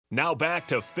Now back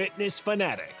to Fitness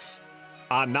Fanatics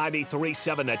on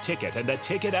 93.7 The Ticket and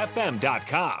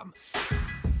theticketfm.com.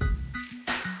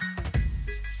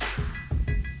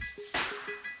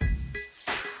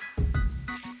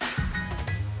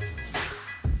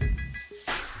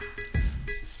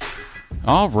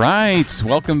 All right,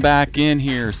 welcome back in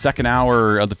here, second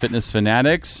hour of the Fitness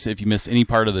Fanatics. If you missed any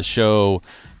part of the show,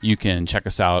 you can check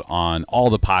us out on all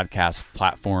the podcast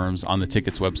platforms on the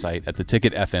Ticket's website at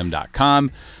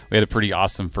theticketfm.com. We had a pretty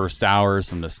awesome first hour,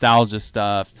 some nostalgia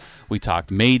stuff. We talked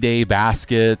May Day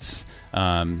baskets,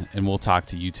 and we'll talk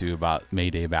to you too about May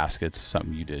Day baskets,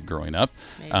 something you did growing up.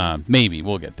 Maybe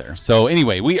we'll get there. So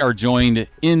anyway, we are joined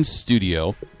in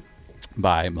studio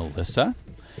by Melissa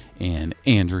and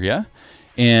Agndrea.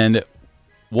 And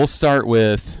we'll start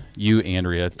with you,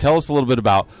 Agndrea. Tell us a little bit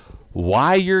about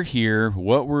why you're here,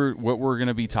 what we're going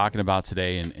to be talking about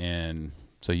today, and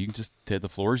so you can just the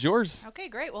floor is yours. Okay,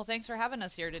 great. Well, thanks for having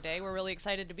us here today. We're really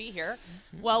excited to be here.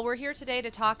 Well, we're here today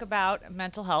to talk about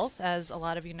mental health. As a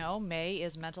lot of you know, May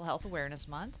is Mental Health Awareness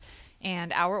Month.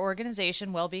 And our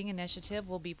organization, Wellbeing Initiative,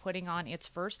 will be putting on its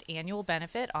first annual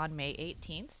benefit on May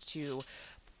 18th to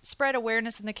spread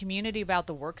awareness in the community about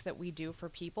the work that we do for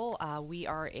people. We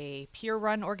are a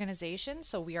peer-run organization,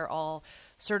 so we are all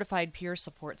certified peer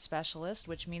support specialists,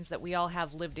 which means that we all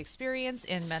have lived experience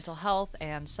in mental health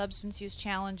and substance use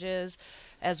challenges,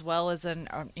 as well as an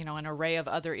array of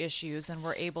other issues, and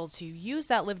we're able to use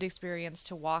that lived experience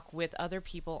to walk with other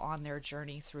people on their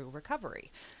journey through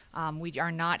recovery. We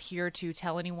are not here to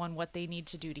tell anyone what they need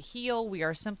to do to heal. We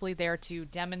are simply there to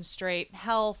demonstrate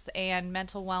health and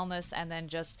mental wellness and then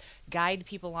just guide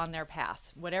people on their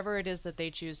path. Whatever it is that they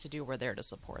choose to do, we're there to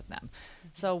support them.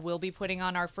 So we'll be putting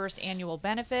on our first annual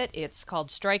benefit. It's called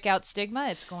Strikeout Stigma.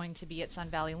 It's going to be at Sun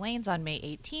Valley Lanes on May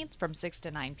 18th from 6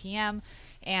 to 9 p.m.,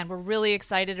 and we're really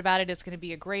excited about it. It's going to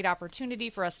be a great opportunity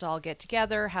for us to all get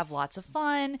together, have lots of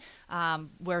fun.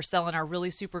 We're selling our really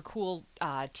super cool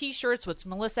T-shirts, which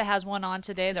Melissa has one on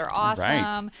today. They're awesome.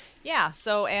 Right. Yeah.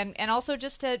 So and also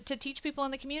just to teach people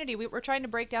in the community, we're trying to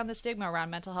break down the stigma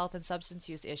around mental health and substance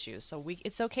use issues. So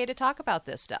it's okay to talk about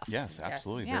this stuff. Yes,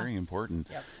 absolutely. Yes. Very important.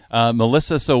 Yep.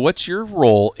 Melissa, so what's your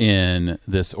role in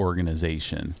this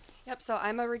organization? Yep. So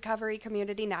I'm a recovery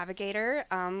community navigator,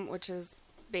 which is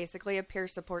basically a peer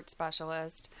support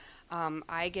specialist.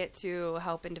 I get to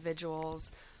help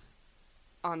individuals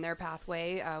on their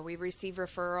pathway. We receive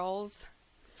referrals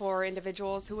for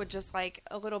individuals who would just like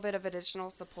a little bit of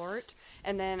additional support,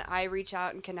 and then I reach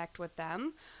out and connect with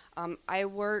them. I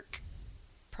work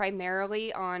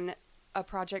primarily on a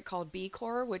project called B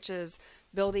Corps, which is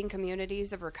building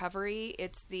communities of recovery.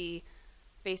 It's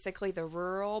basically the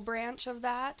rural branch of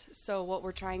that. So what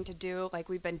we're trying to do, like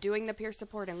we've been doing the peer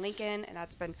support in Lincoln, and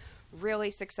that's been really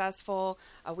successful.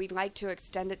 We'd like to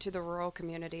extend it to the rural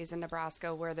communities in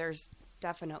Nebraska where there's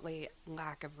definitely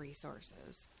lack of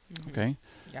resources. Okay.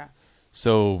 Yeah.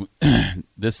 So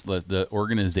the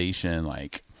organization,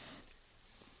 like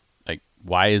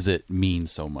why does it mean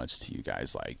so much to you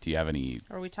guys? Like, do you have any?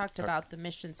 Or we talked about the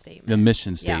mission statement. The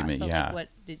mission statement, So yeah. like what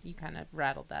did you kind of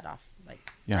rattled that off,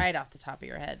 right off the top of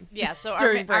your head? Yeah. So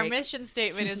our mission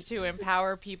statement is to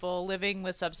empower people living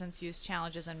with substance use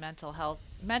challenges and mental health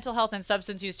and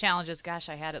substance use challenges. Gosh,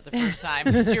 I had it the first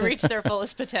time to reach their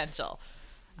fullest potential.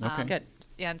 Okay. Good.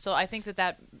 And so I think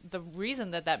that the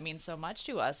reason that means so much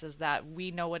to us is that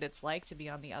we know what it's like to be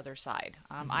on the other side.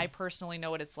 I personally know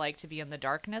what it's like to be in the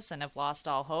darkness and have lost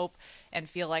all hope and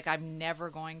feel like I'm never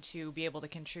going to be able to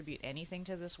contribute anything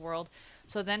to this world.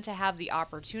 So then to have the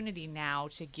opportunity now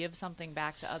to give something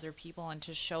back to other people and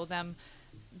to show them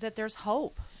that there's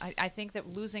hope. I think that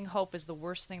losing hope is the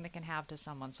worst thing that can happen to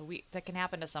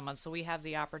someone. So we have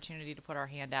the opportunity to put our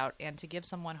hand out and to give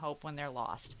someone hope when they're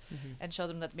lost and show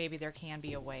them that maybe there can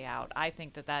be a way out. I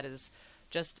think that is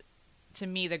just, to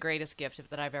me, the greatest gift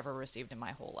that I've ever received in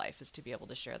my whole life, is to be able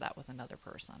to share that with another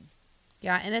person.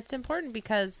 Yeah, and it's important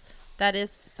because that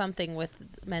is something with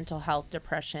mental health,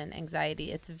 depression,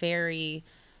 anxiety. It's very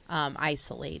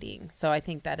isolating. So I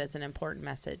think that is an important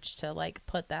message to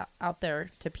put that out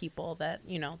there to people, that,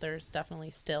 there's definitely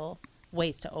still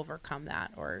ways to overcome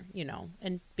that, or,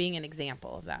 and being an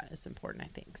example of that is important, I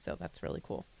think. So that's really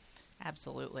cool.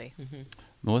 Absolutely.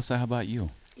 Melissa, how about you?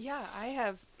 Yeah, I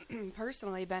have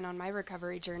personally been on my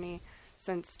recovery journey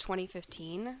since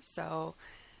 2015. So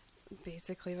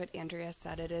basically what Agndrea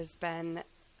said, it has been,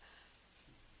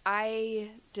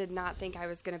 I did not think I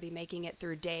was going to be making it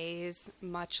through days,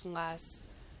 much less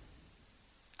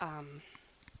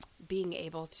being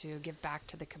able to give back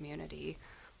to the community.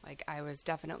 Like, I was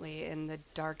definitely in the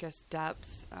darkest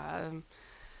depths,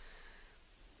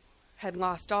 had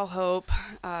lost all hope,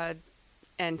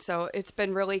 And so it's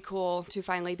been really cool to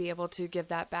finally be able to give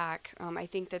that back. I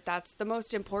think that that's the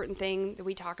most important thing that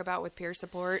we talk about with peer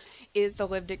support is the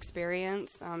lived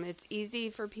experience. It's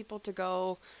easy for people to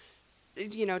go,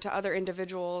 to other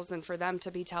individuals and for them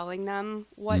to be telling them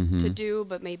what to do,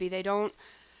 but maybe they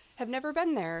have never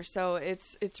been there. So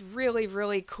it's really,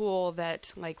 really cool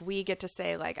that like we get to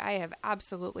say like, I have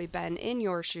absolutely been in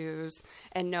your shoes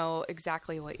and know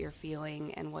exactly what you're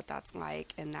feeling and what that's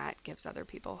like. And that gives other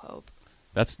people hope.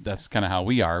 That's kind of how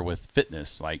we are with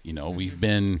fitness. Like, we've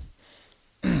been,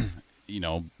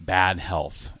 bad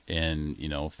health, and,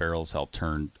 Farrell's helped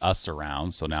turn us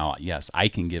around. So now, yes, I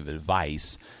can give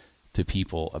advice to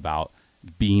people about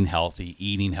being healthy,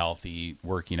 eating healthy,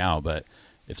 working out. But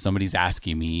if somebody's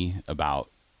asking me about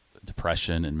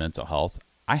depression and mental health,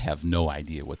 I have no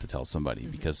idea what to tell somebody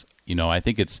because, I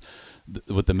think it's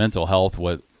with the mental health,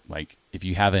 if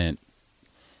you haven't,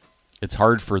 it's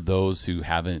hard for those who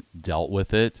haven't dealt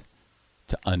with it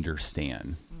to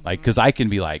understand. Like, because I can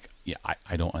be like, yeah,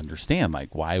 I don't understand.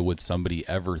 Like, why would somebody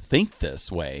ever think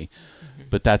this way?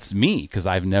 But that's me because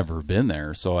I've never been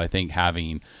there. So I think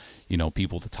having,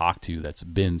 people to talk to that's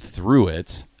been through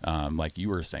it, like you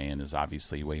were saying, is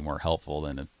obviously way more helpful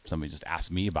than if somebody just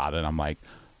asked me about it. I'm like,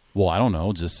 well, I don't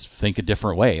know, just think a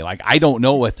different way. Like, I don't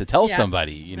know what to tell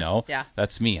somebody, Yeah.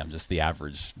 That's me. I'm just the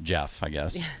average Jeff, I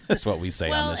guess. That's what we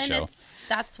say on this show.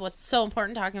 That's what's so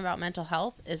important talking about mental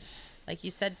health is, like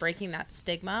you said, breaking that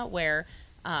stigma where,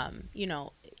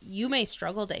 you may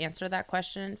struggle to answer that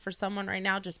question for someone right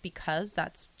now just because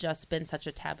that's just been such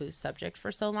a taboo subject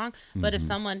for so long. But if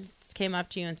someone came up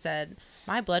to you and said,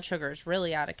 my blood sugar is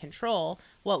really out of control,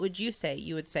 what would you say?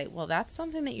 You would say, well, that's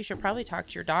something that you should probably talk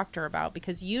to your doctor about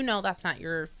because that's not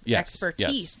your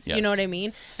expertise. Yes. You know what I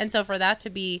mean? And so for that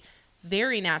to be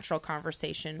very natural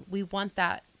conversation, we want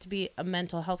that to be a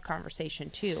mental health conversation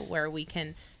too, where we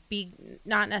can be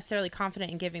not necessarily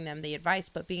confident in giving them the advice,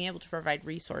 but being able to provide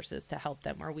resources to help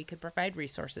them, or we could provide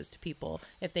resources to people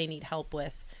if they need help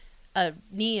with a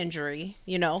knee injury.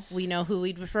 We know who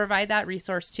we'd provide that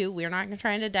resource to. We're not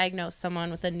trying to diagnose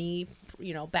someone with a knee,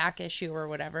 back issue or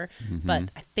whatever. But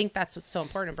I think that's what's so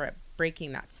important about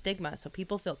breaking that stigma. So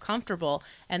people feel comfortable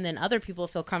and then other people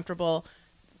feel comfortable,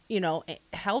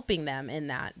 helping them in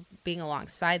that, being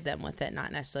alongside them with it,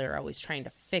 not necessarily always trying to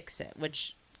fix it,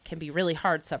 which can be really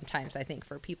hard sometimes, I think,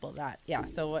 for people that,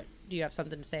 So what, do you have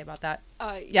something to say about that?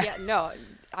 No,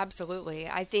 absolutely.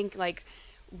 I think like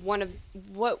one of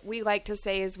what we like to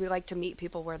say is we like to meet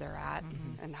people where they're at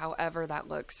and however that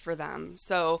looks for them.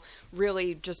 So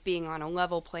really just being on a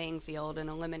level playing field and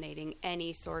eliminating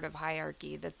any sort of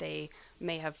hierarchy that they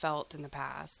may have felt in the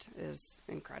past is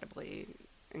incredibly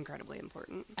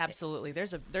important. Absolutely.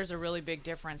 There's a really big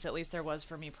difference, at least there was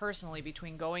for me personally,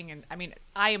 between going and,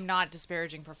 I am not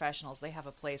disparaging professionals. They have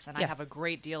a place, and I have a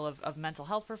great deal of mental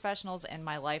health professionals in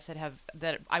my life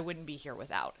that I wouldn't be here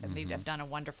without, and they have done a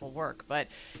wonderful work. But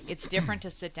it's different to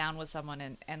sit down with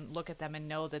someone and look at them and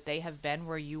know that they have been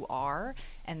where you are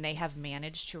and they have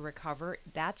managed to recover.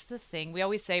 That's the thing. We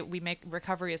always say we make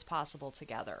recovery as possible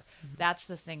together. That's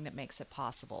the thing that makes it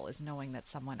possible, is knowing that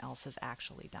someone else has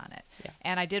actually done it. Yeah.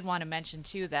 And I did want to mention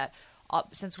too that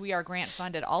since we are grant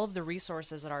funded, all of the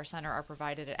resources at our center are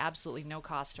provided at absolutely no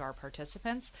cost to our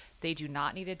participants. They do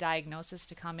not need a diagnosis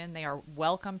to come in. They are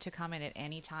welcome to come in at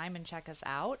any time and check us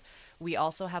out. We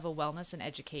also have a wellness and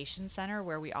education center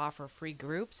where we offer free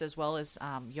groups as well as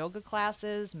yoga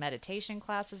classes, meditation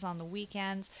classes on the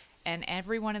weekends, and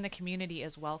everyone in the community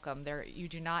is welcome. You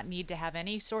do not need to have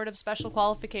any sort of special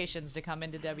qualifications to come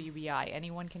into WBI.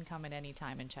 Anyone can come at any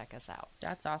time and check us out.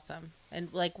 That's awesome.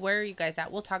 And like, where are you guys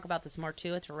at? We'll talk about this more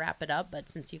too to wrap it up, but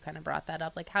since you kind of brought that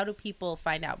up, like, how do people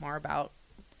find out more about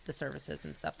the services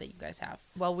and stuff that you guys have?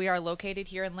 Well, we are located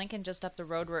here in Lincoln, just up the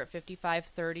road. We're at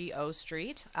 5530 O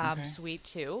Street, Suite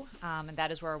 2, and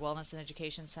that is where our Wellness and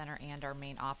Education Center and our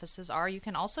main offices are. You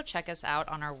can also check us out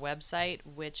on our website,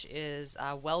 which is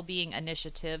Wellbeing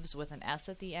Initiatives with an S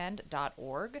at the end,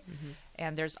 .org,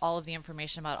 and there's all of the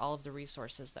information about all of the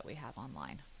resources that we have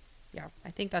online. Yeah, I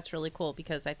think that's really cool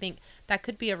because I think that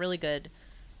could be a really good,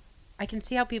 I can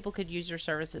see how people could use your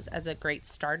services as a great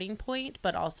starting point,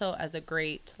 but also as a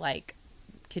great, like,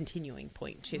 continuing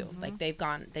point too. Like, they've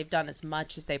done as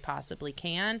much as they possibly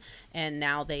can, and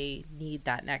now they need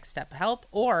that next step of help,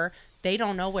 or they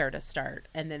don't know where to start,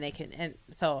 and then they can. And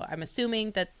so I'm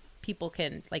assuming that people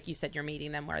can, like you said, you're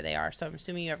meeting them where they are. So I'm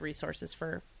assuming you have resources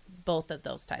for both of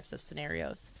those types of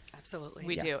scenarios. Absolutely.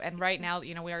 We do. And right now,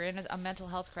 we are in a mental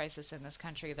health crisis in this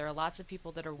country. There are lots of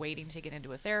people that are waiting to get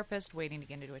into a therapist, waiting to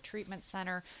get into a treatment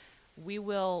center. we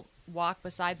will walk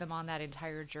beside them on that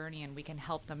entire journey, and we can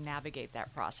help them navigate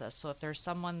that process. So if there's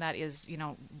someone that is,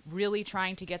 really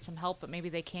trying to get some help, but maybe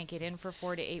they can't get in for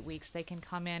 4 to 8 weeks, they can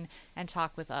come in and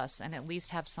talk with us and at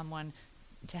least have someone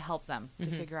to help them to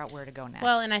figure out where to go next.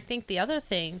 Well, and I think the other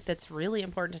thing that's really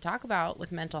important to talk about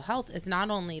with mental health is not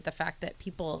only the fact that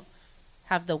people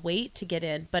have the weight to get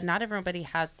in, but not everybody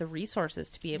has the resources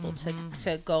to be able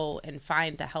to go and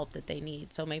find the help that they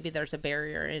need. So maybe there's a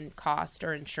barrier in cost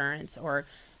or insurance, or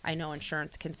I know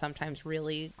insurance can sometimes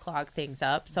really clog things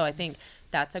up. So I think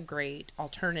that's a great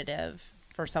alternative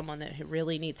for someone that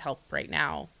really needs help right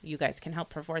now. You guys can help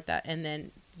provide that. And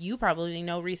then you probably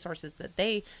know resources that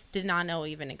they did not know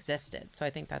even existed. So I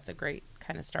think that's a great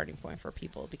kind of starting point for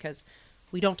people, because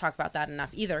we don't talk about that enough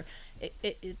either.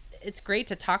 It's great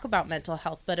to talk about mental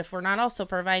health, but if we're not also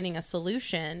providing a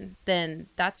solution, then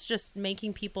that's just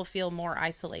making people feel more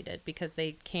isolated because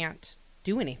they can't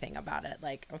do anything about it.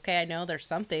 Like, okay, I know there's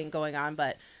something going on,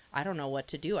 but I don't know what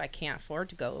to do. I can't afford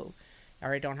to go,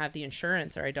 or I don't have the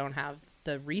insurance, or I don't have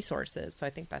the resources. So I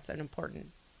think that's an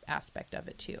important aspect of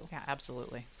it too. Yeah,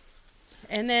 absolutely.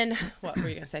 And then, what were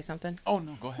you going to say? Something? Oh,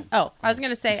 no, go ahead. Oh, I was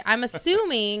going to say, I'm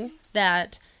assuming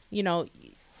that,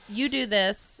 you do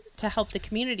this to help the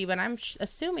community, but I'm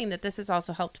assuming that this has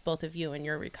also helped both of you in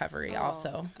your recovery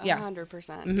also. Yeah.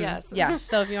 100%. Yes. Yeah.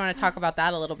 So if you want to talk about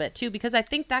that a little bit too, because I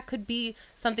think that could be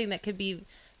something that could be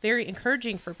very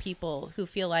encouraging for people who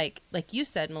feel like you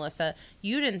said, Melissa,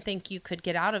 you didn't think you could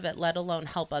get out of it, let alone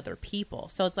help other people.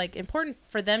 So it's like important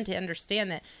for them to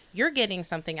understand that you're getting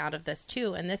something out of this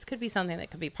too. And this could be something that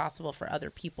could be possible for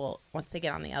other people once they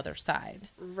get on the other side.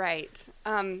 Right.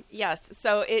 Yes.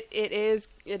 So it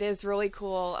is really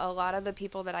cool. A lot of the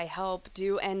people that I help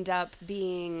do end up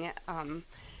being,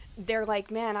 they're like,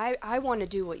 man, I want to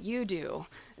do what you do.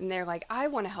 And they're like, I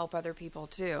want to help other people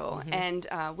too. And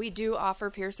we do offer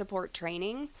peer support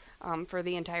training for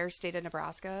the entire state of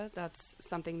Nebraska. That's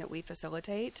something that we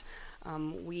facilitate.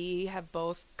 We have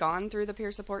both gone through the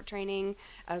peer support training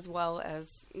as well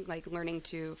as like learning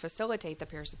to facilitate the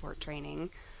peer support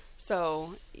training.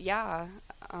 So, yeah.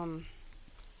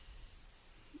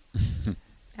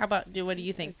 How about what do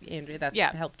you think, Andrea? That's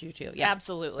helped you too. Yeah,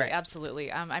 absolutely, right.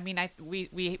 Absolutely. I mean,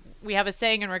 we have a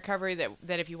saying in recovery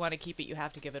that if you want to keep it, you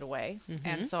have to give it away.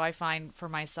 And so I find for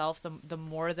myself, the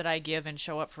more that I give and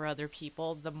show up for other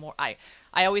people, the more I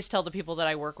always tell the people that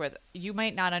I work with, you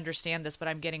might not understand this, but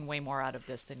I'm getting way more out of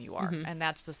this than you are. And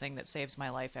that's the thing that saves my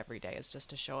life every day, is just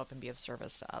to show up and be of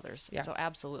service to others. Yeah. So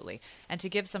absolutely. And to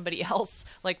give somebody else,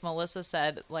 like Melissa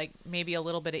said, like maybe a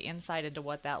little bit of insight into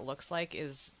what that looks like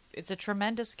it's a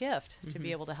tremendous gift to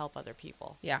be able to help other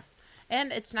people. Yeah.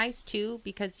 And it's nice too,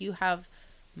 because you have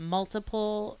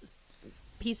multiple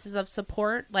pieces of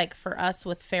support. Like for us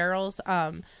with ferals,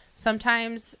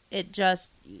 sometimes it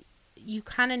just, you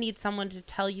kind of need someone to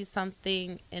tell you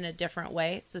something in a different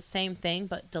way. It's the same thing,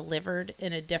 but delivered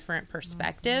in a different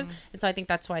perspective. And so I think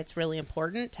that's why it's really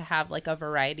important to have like a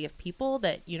variety of people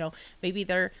that, maybe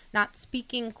they're not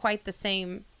speaking quite the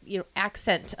same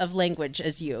accent of language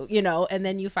as you, and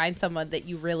then you find someone that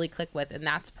you really click with, and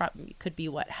that's probably could be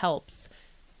what helps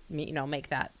make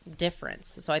that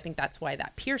difference. So I think that's why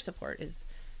that peer support is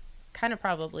kind of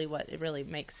probably what it really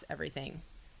makes everything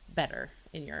better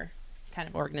in your kind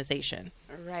of organization.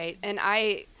 Right. And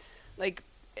I, like,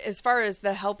 as far as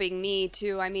the helping me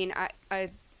too, I mean,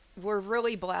 we're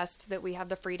really blessed that we have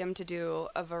the freedom to do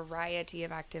a variety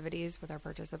of activities with our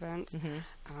participants.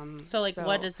 So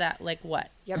what is that? Like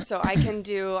what? Yep. So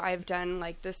I've done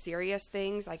like the serious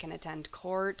things. I can attend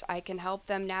court. I can help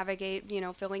them navigate,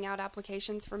 filling out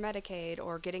applications for Medicaid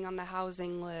or getting on the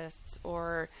housing lists,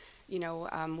 or,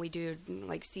 we do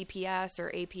like CPS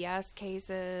or APS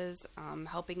cases,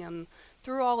 helping them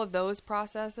through all of those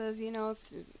processes,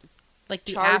 like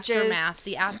the charges.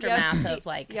 aftermath of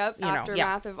like,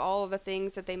 aftermath of all of the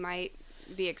things that they might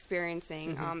be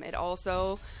experiencing. It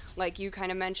also, like you kind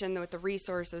of mentioned with the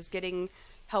resources, getting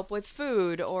help with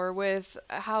food or with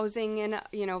housing and,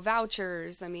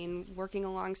 vouchers. I mean, working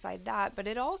alongside that, but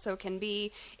it also can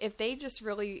be if they just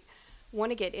really want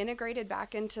to get integrated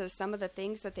back into some of the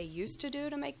things that they used to do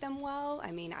to make them well.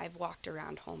 I mean, I've walked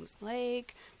around Holmes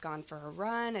Lake, gone for a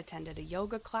run, attended a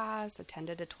yoga class,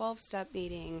 attended a 12-step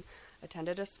meeting,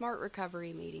 attended a smart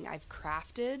recovery meeting. I've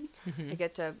crafted. I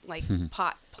get to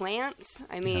pot plants.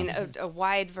 I mean, a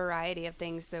wide variety of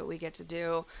things that we get to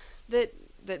do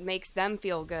that makes them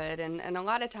feel good. And a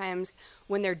lot of times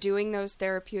when they're doing those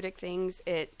therapeutic things,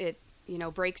 it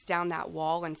breaks down that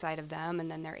wall inside of them, and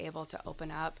then they're able to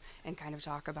open up and kind of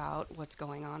talk about what's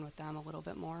going on with them a little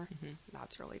bit more.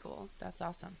 That's really cool. That's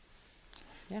awesome.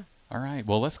 Yeah. All right.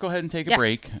 Well, let's go ahead and take a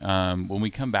break. When we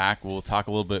come back, we'll talk a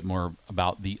little bit more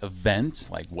about the event,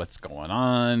 like what's going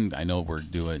on. I know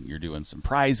you're doing some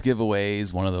prize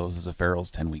giveaways. One of those is a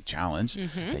Farrell's 10-week challenge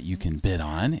that you can bid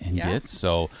on and get.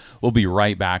 So we'll be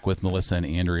right back with Melissa and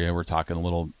Andrea. We're talking a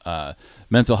little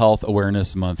Mental Health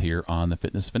Awareness Month here on the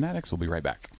Fitness Fanatics. We'll be right back.